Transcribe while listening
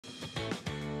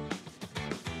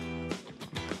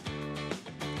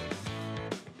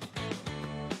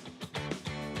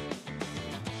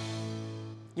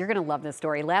You're going to love this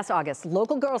story. Last August,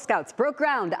 local Girl Scouts broke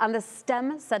ground on the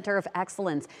STEM Center of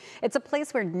Excellence. It's a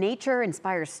place where nature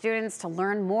inspires students to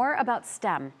learn more about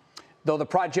STEM. Though the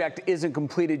project isn't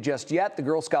completed just yet, the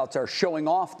Girl Scouts are showing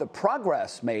off the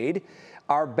progress made.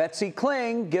 Our Betsy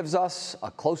Kling gives us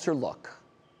a closer look.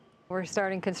 We're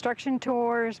starting construction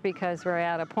tours because we're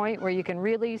at a point where you can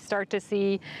really start to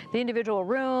see the individual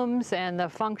rooms and the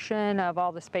function of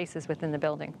all the spaces within the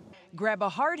building. Grab a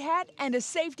hard hat and a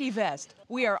safety vest.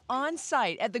 We are on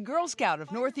site at the Girl Scout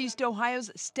of Northeast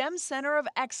Ohio's STEM Center of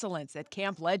Excellence at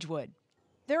Camp Ledgewood.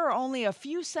 There are only a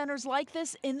few centers like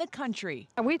this in the country.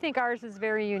 We think ours is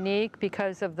very unique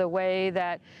because of the way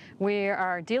that we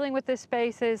are dealing with the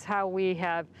spaces, how we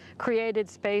have created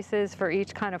spaces for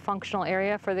each kind of functional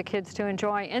area for the kids to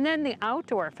enjoy, and then the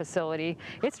outdoor facility.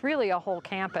 It's really a whole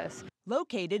campus.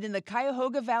 Located in the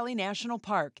Cuyahoga Valley National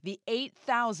Park, the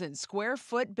 8,000 square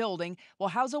foot building will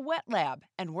house a wet lab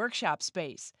and workshop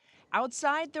space.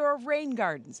 Outside, there are rain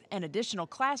gardens and additional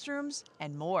classrooms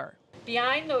and more.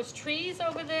 Behind those trees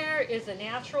over there is a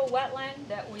natural wetland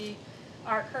that we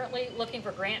are currently looking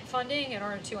for grant funding in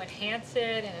order to enhance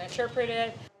it and interpret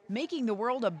it. Making the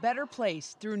world a better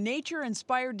place through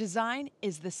nature-inspired design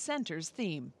is the center's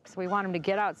theme. So we want them to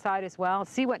get outside as well,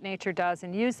 see what nature does,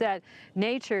 and use that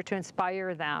nature to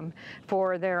inspire them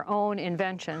for their own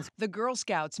inventions. The Girl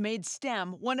Scouts made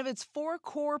STEM one of its 4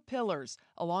 core pillars,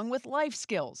 along with life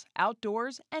skills,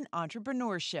 outdoors, and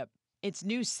entrepreneurship. Its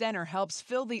new center helps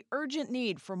fill the urgent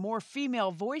need for more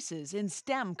female voices in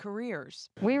STEM careers.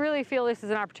 We really feel this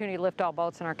is an opportunity to lift all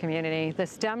boats in our community. The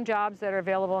STEM jobs that are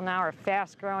available now are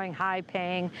fast-growing,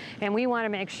 high-paying, and we want to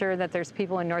make sure that there's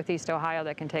people in Northeast Ohio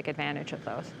that can take advantage of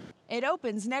those. It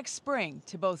opens next spring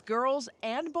to both girls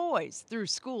and boys through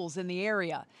schools in the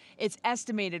area. It's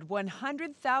estimated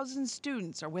 100,000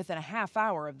 students are within a half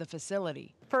hour of the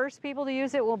facility. First people to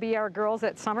use it will be our girls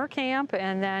at summer camp,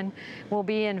 and then we'll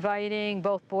be inviting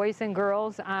both boys and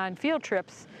girls on field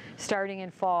trips starting in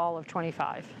fall of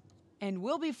 '25. And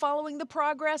we'll be following the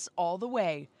progress all the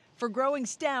way. For Growing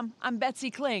STEM, I'm Betsy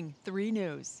Kling, 3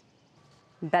 News.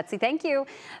 Betsy, thank you.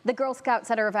 The Girl Scout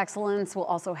Center of Excellence will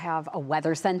also have a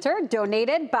weather center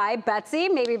donated by Betsy.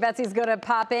 Maybe Betsy's going to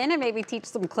pop in and maybe teach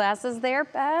some classes there,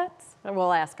 Bets.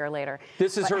 We'll ask her later.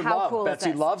 This is her love. Cool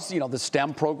Betsy loves, the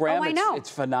STEM program. Oh, I know.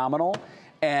 It's phenomenal.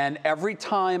 And every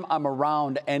time I'm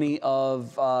around any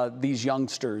of these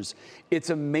youngsters, it's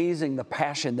amazing the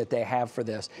passion that they have for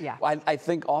this. Yeah. I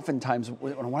think oftentimes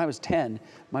when I was 10,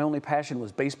 my only passion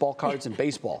was baseball cards and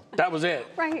baseball. That was it.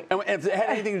 Right. And if it had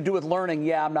anything to do with learning,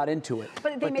 yeah, I'm not into it.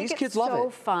 But they make these it kids love so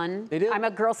it. fun. They do. I'm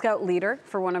a Girl Scout leader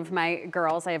for one of my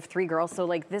girls. I have 3 girls, so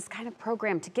like this kind of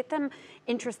program to get them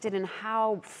interested in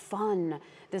how fun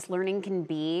this learning can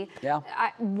be. Yeah.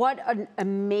 What an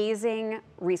amazing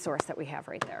resource that we have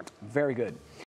right there. Very good.